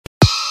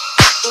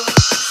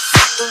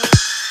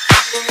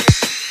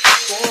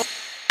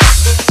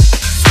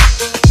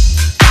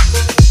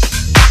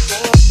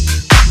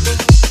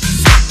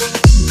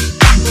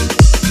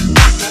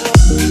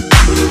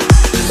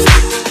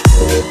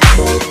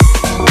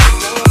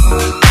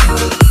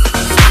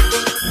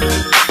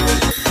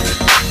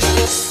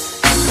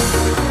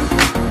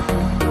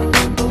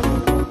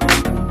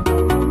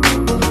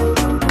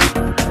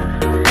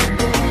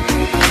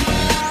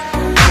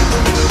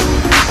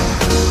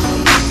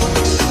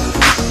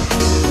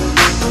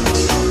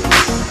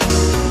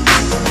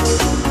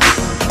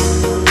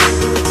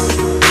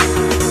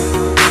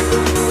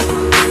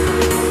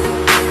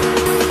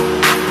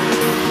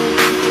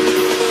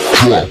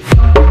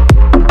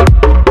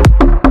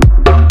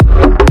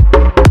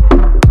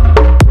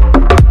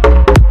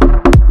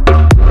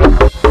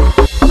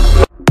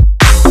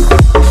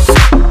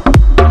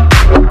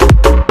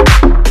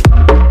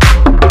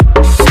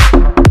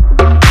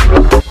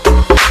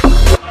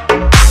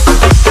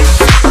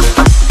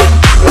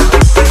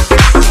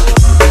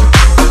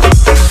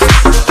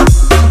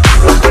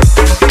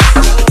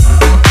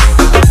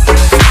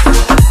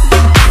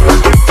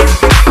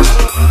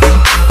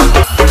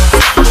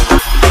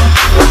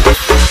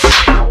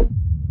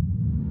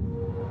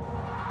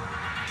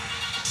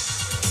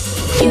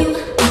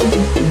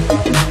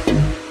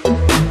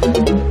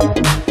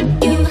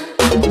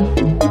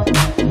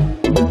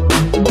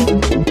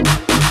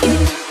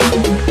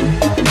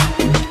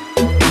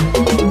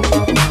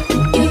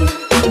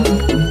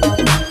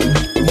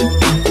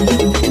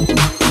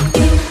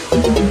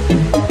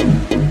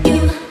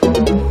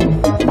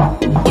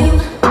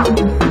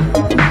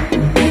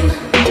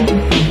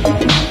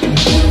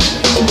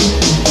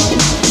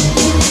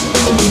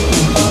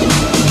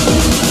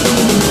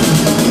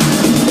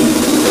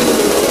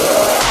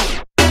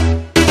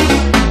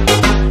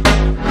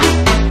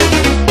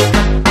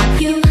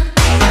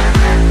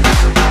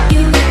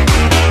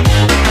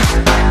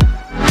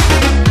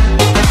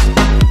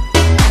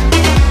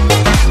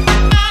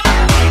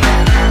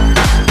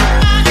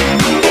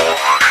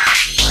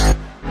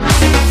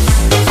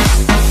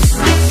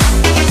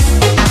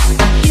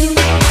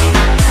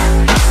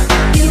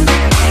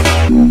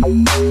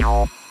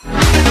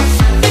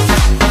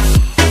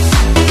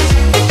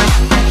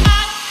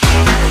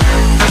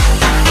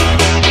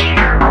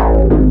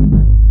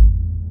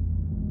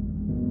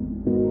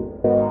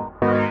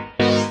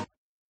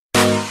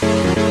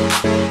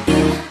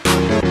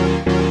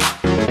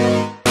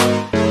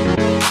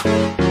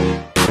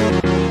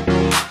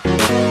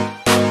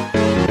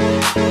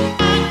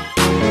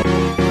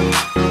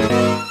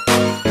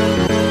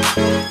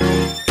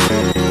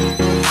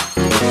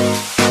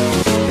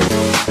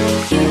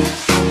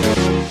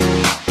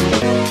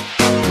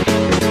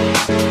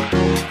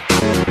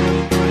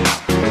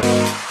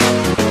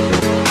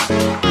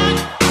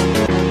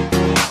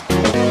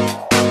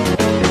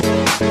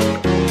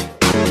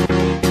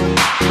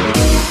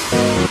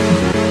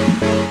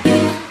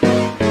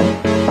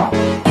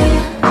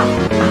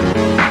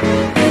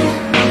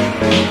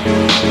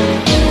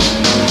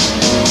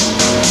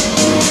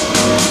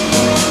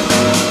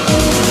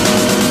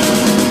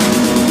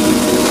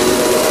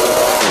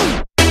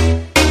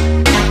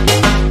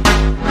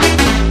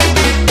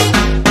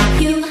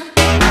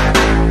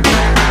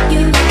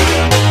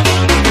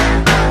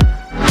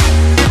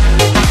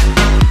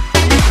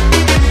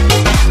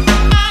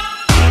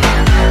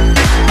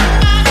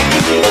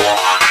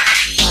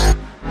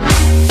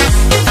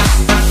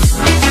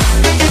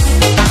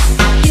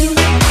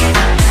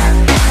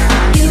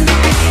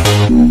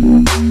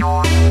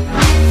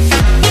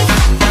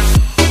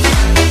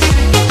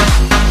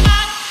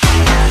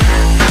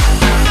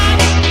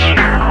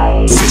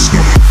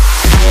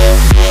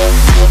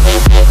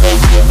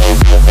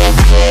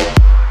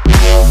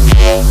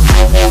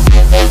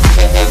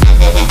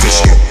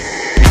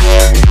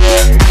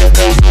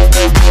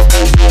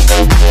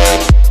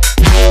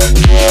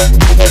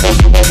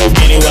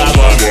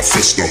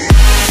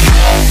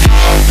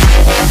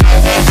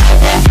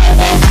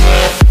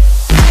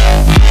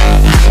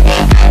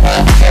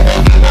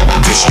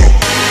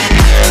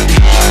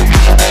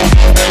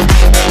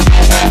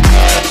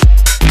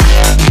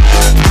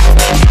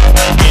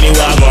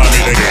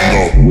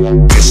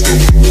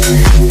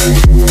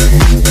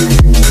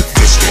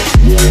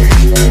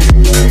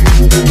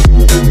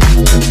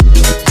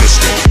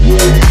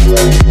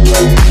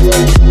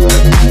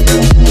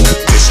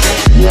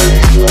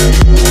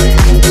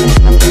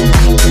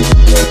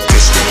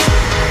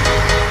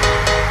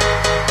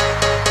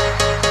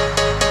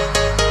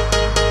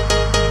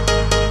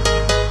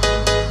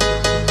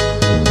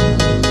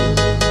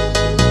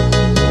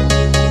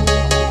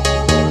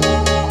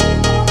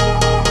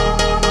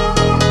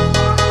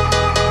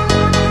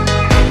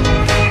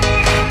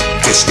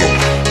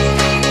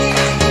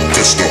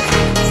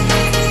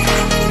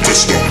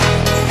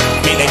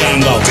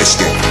gang go.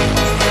 Disco.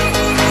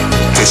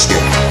 Disco.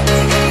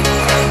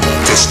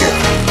 Disco.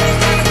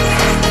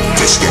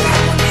 Disco.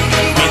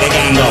 Make the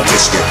gang go.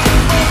 Disco.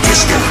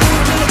 Disco.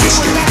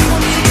 Disco.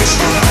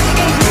 Disco.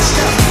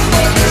 Disco.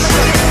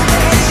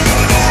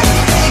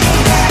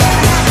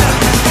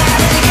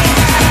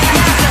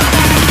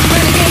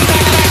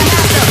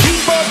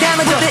 People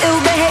damage of the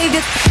ill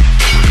behavior.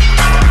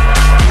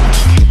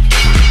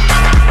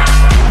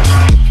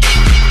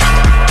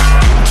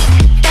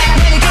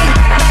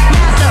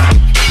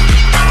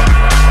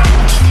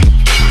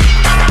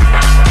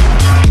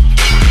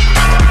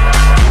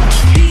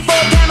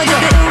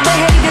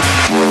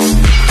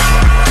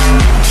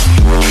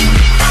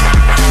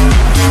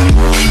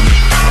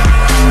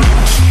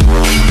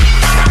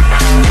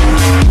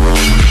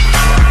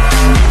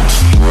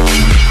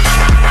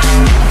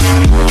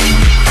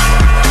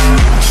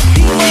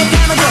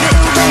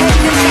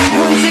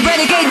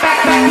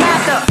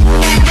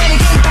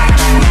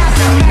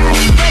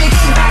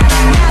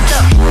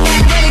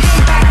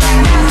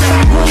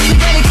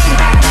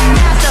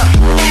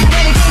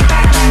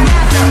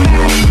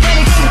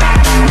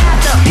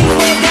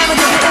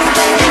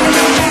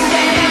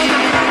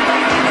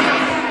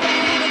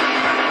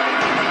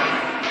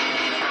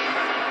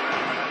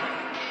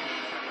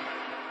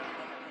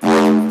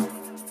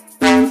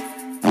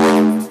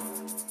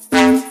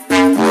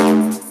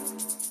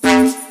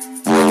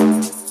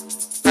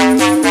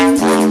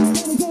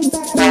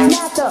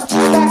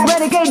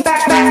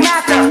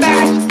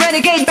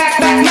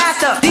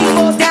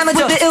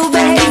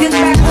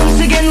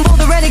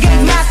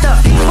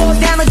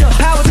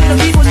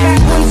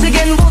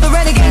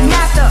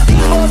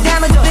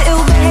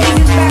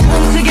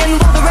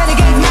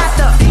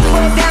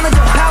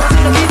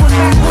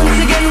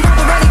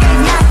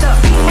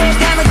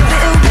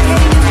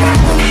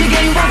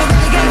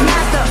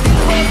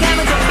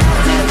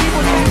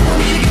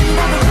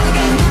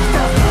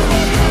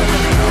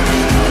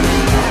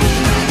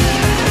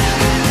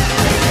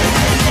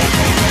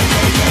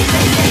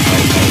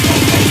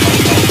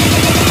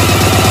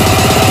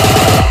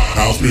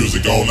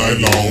 Music all night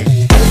long.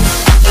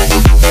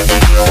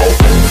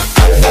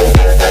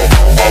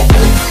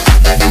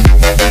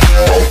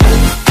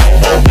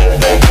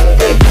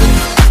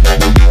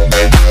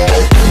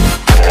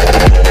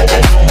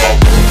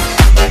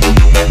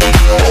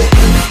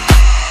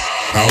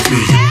 House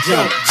music.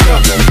 Jump,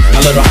 jump, a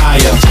little higher,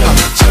 jump,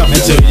 jump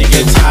until you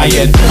get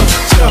tired. Jump,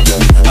 jump,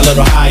 a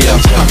little higher,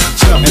 jump,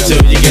 jump until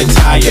you get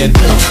tired.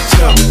 Jump,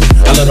 jump,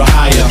 a little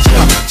higher,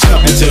 jump,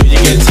 jump until you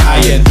get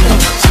tired.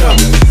 Jump, jump,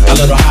 a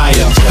little higher,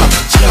 jump,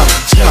 jump,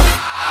 jump.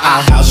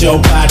 I'll house your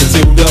body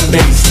to the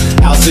base.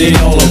 I'll sit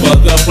all over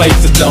the place,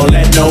 so don't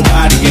let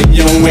nobody get in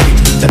your way.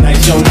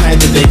 Tonight's your night,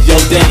 today's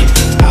your day.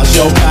 House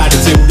your body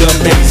to the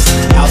base.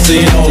 I'll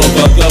sit all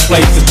over the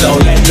place, so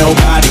don't let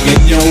nobody get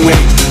in your way.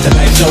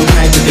 Tonight's your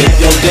night, today's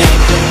your day.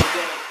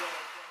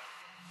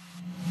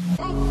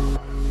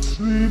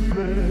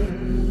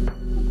 Sleeping,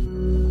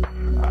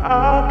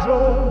 I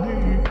don't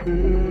need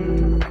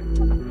it.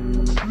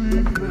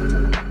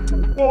 Sleeping,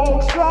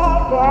 won't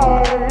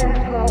somebody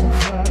come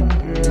and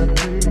get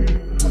me?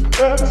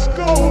 Let's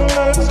go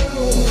already.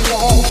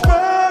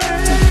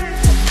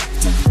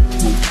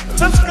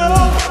 Let's go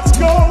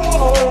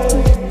already.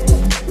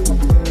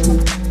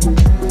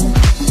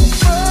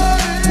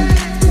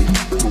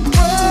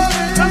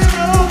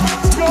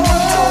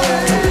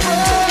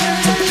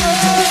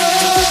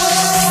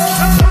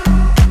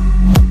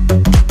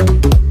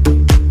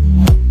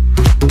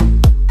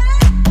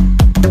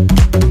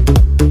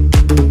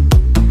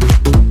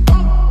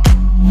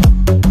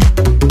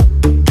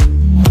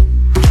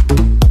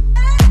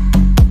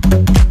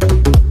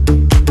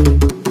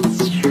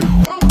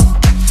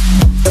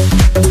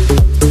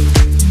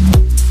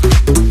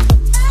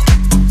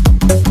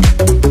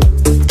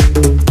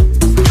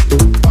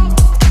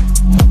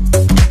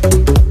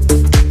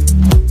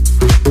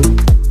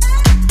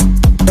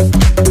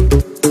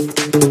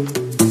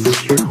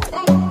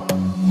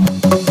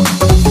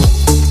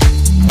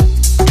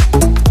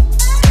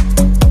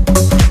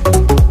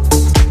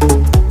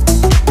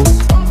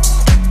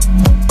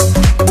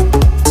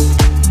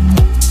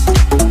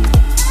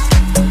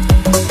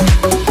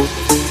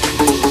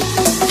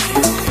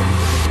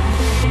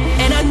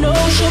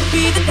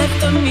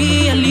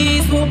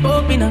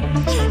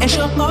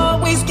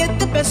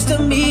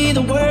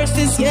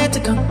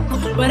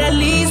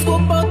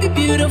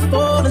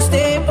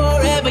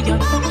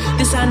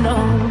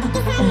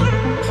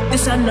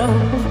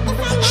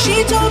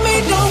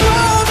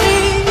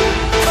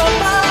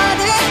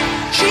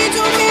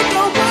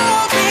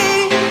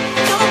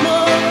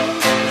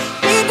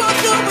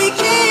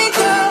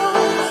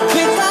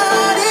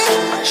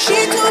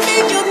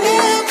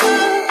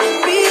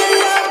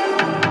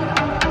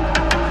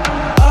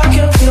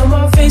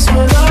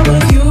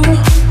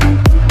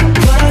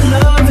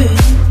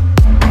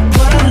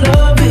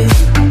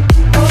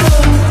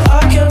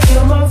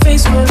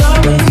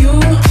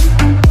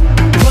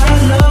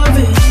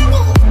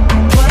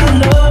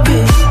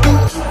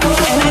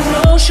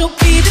 She'll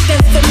be the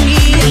death of me,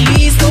 at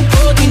least no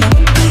broken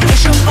up.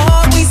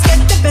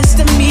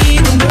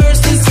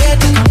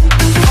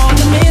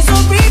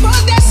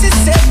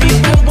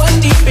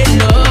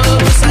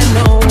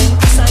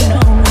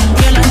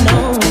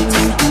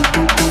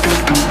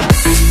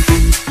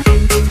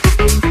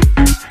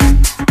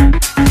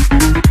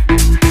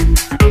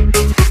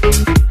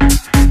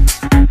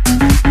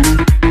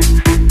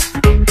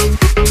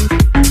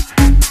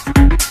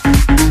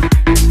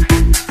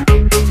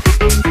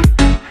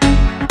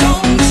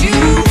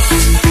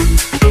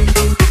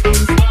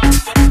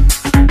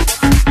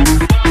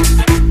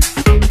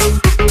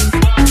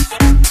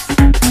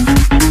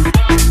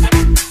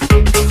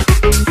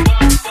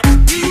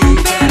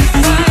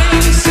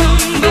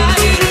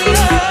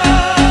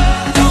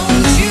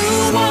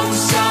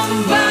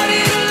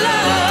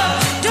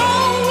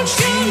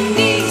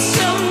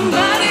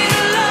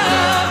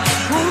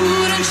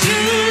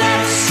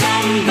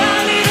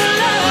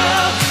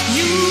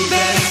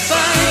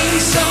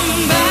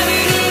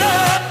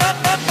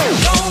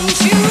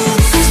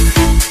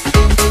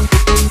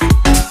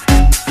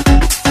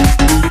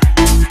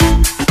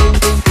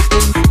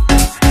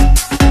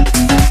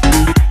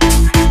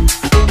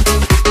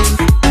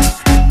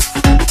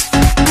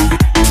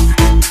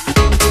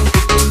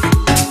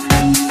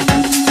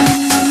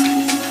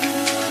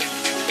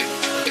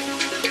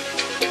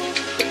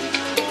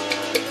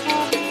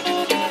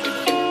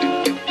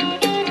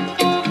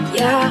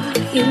 Yeah,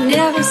 you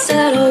never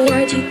said a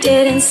word, you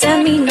didn't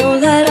send me no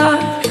letter.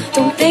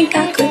 Don't think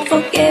I could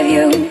forgive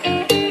you.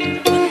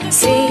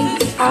 See,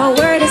 our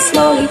word is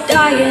slowly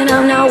dying,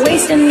 I'm not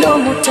wasting no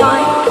more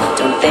time.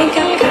 Don't think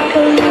I could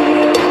believe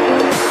you.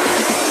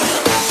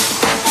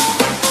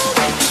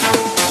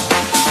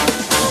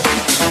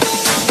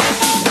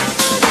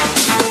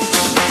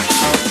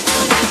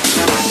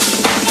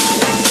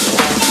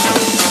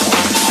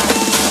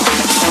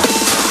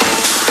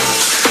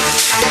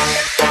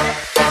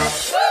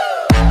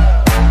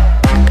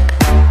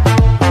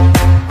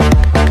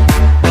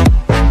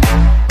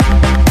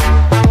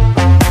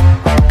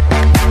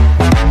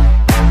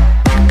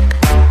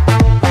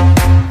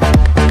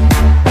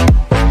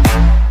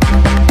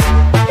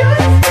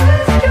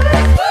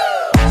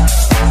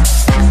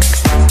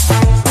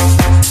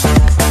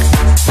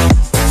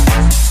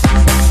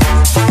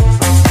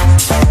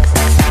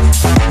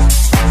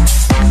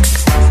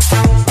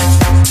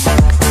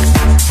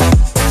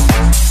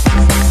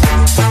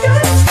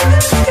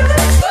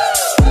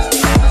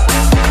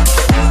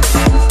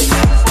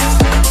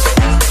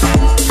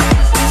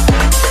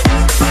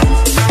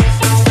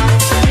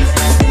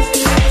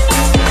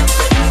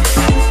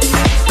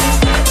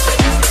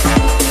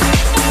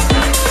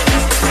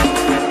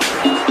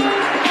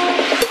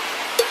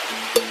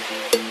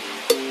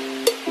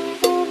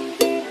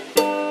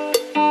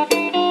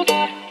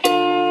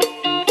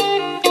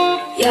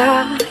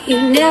 Yeah,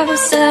 you never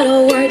said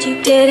a word,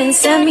 you didn't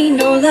send me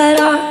no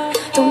letter.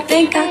 Don't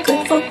think I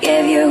could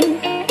forgive you.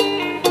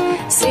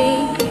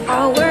 See,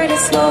 our word is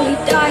slowly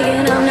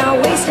dying, I'm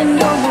not wasting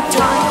no more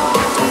time.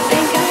 Don't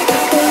think I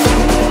could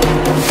believe you.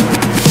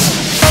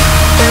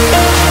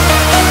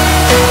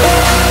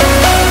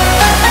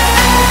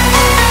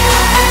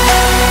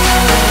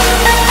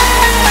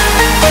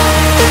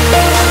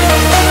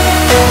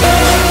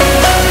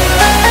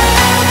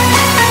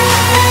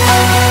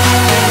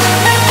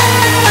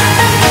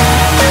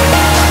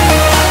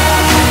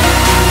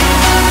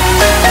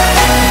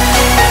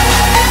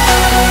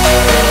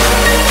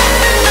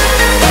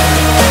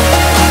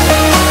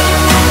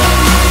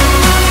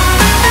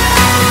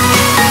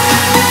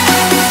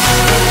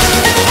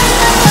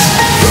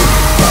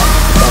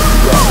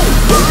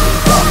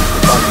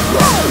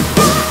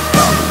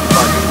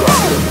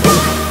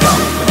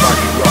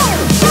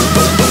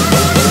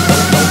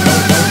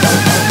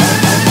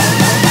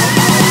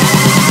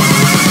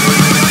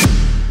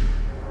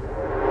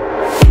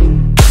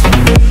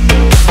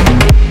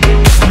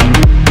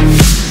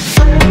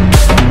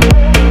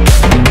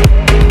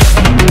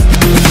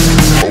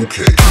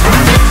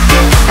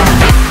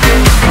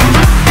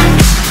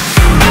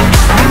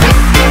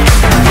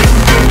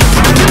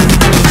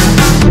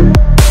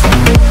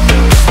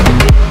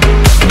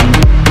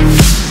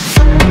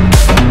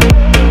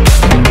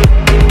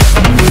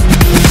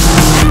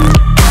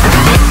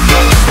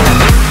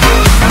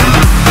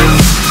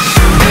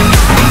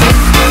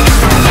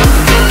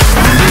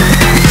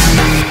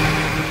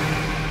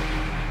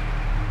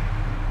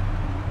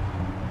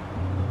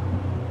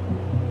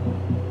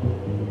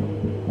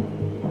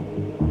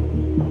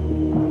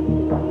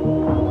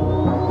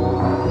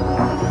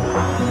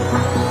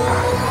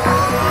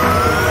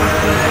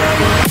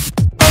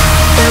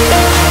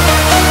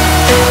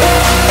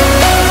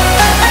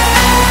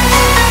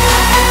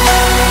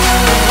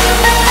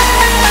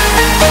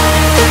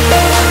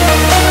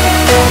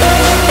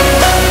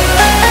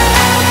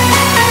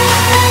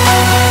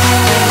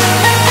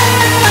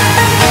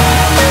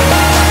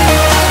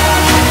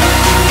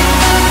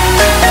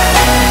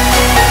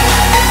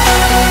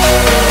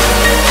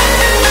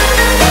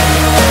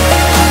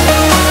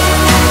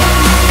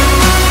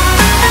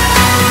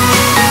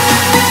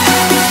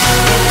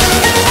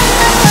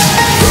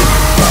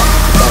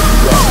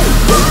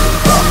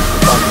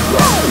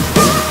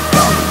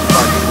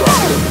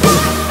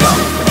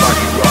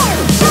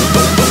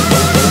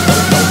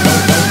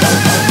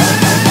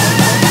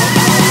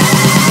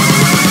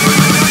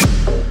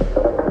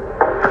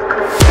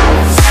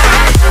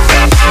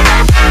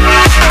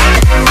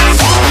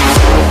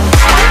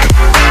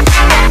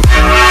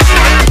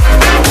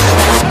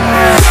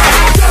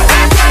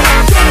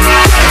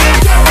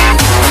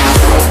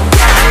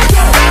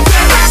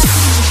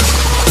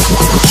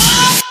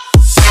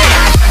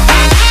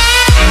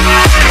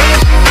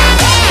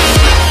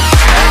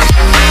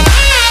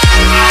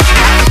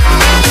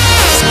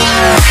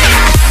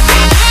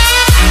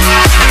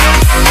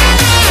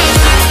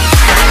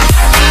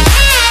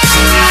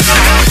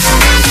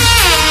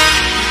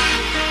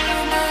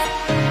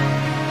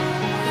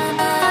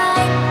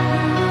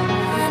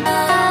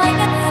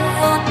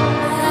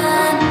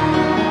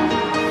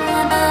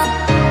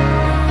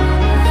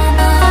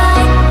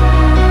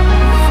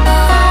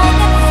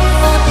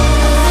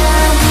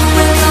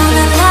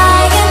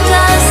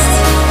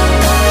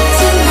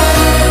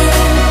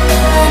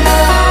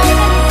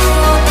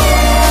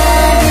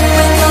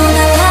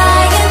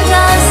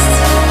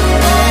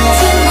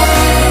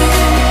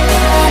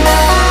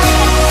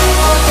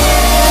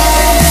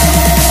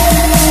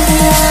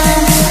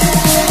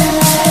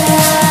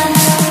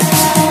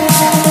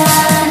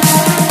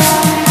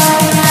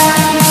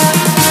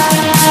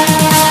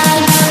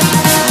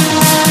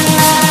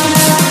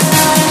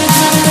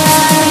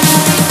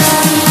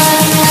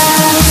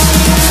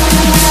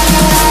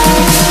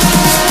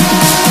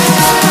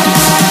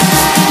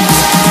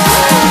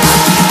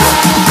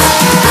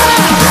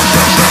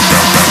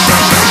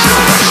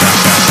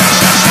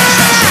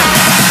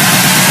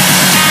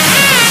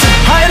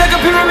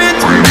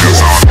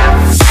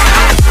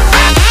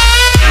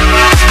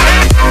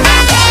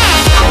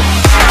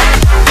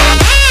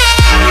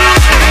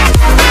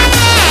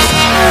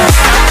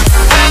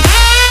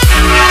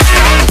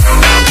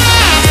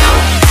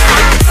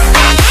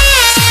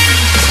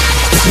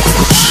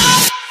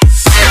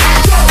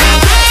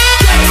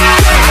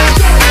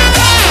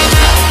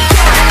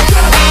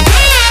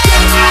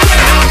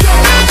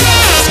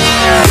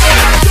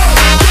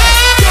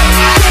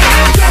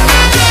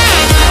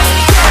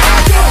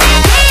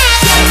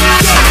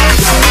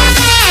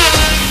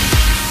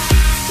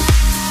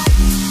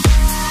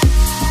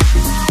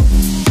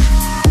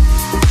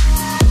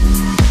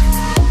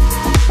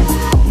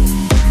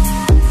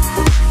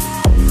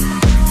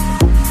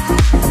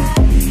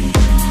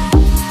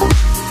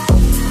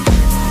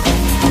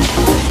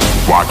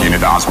 Walk in the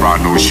dance,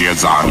 brand new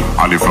shades on.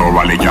 On the floor,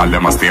 all the girl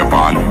them a stay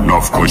on.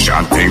 Enough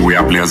cushion thing we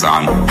a blaze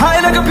on.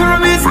 High like a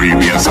pyramid. Free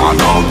bass and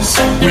dubs.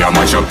 We a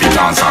mash up the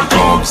dance and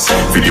clubs.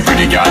 For the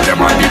pretty girl them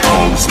on the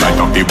tubs. Light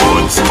up the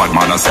buds. Bad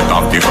man a set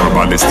off the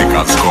herbalistic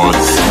and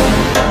scuds.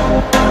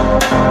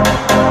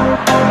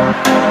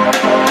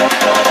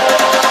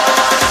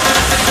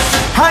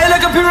 High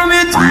like a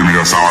pyramid. Free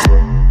bass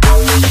and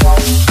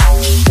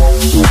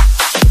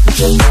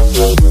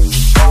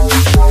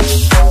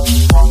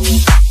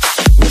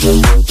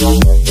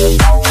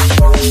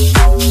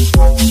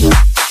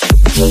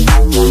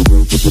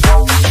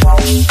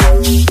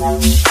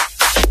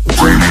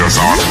bring yours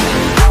on.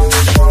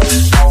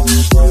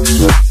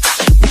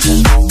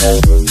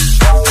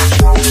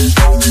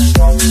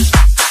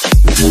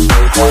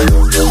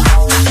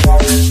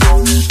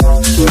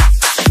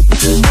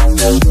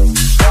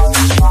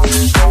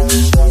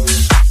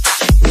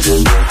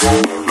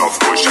 Love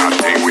cushion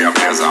thing we a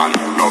blaze on.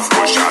 Love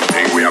cushion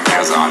thing we a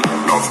blaze on.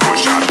 Love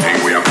cushion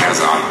thing we a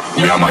blaze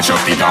on. We a mash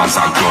up the dance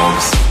and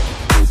clubs.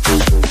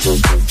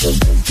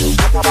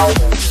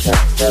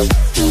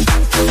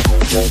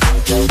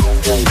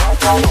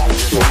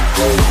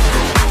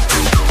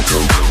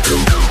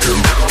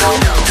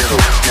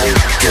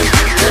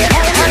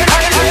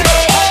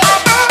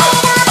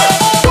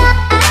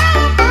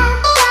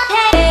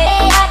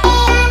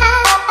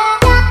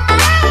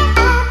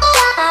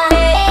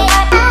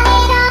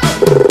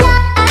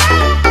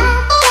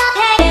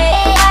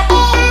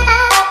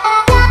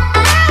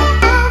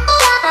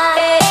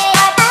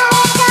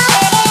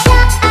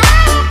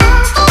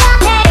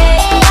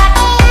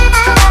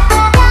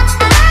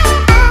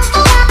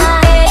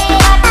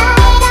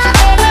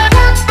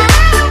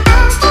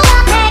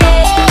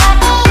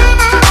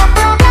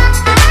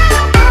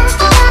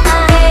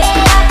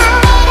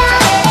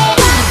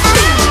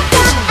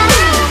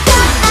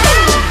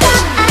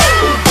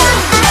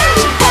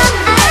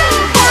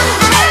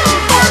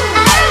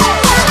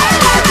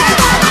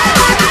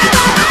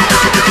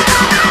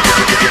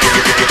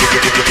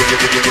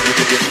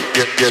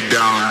 Get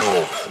down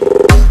low.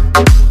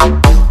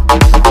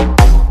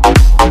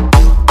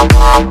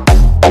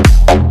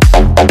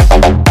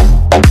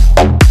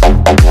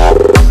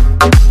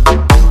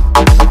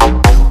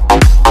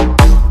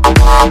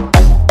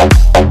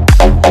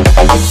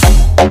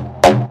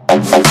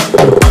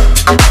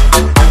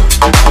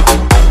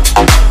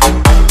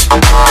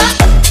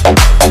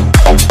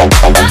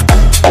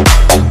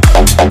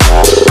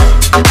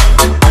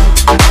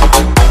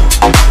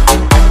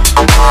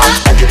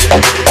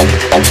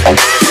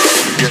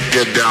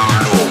 Get down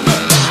low.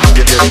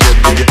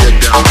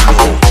 Get down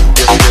low.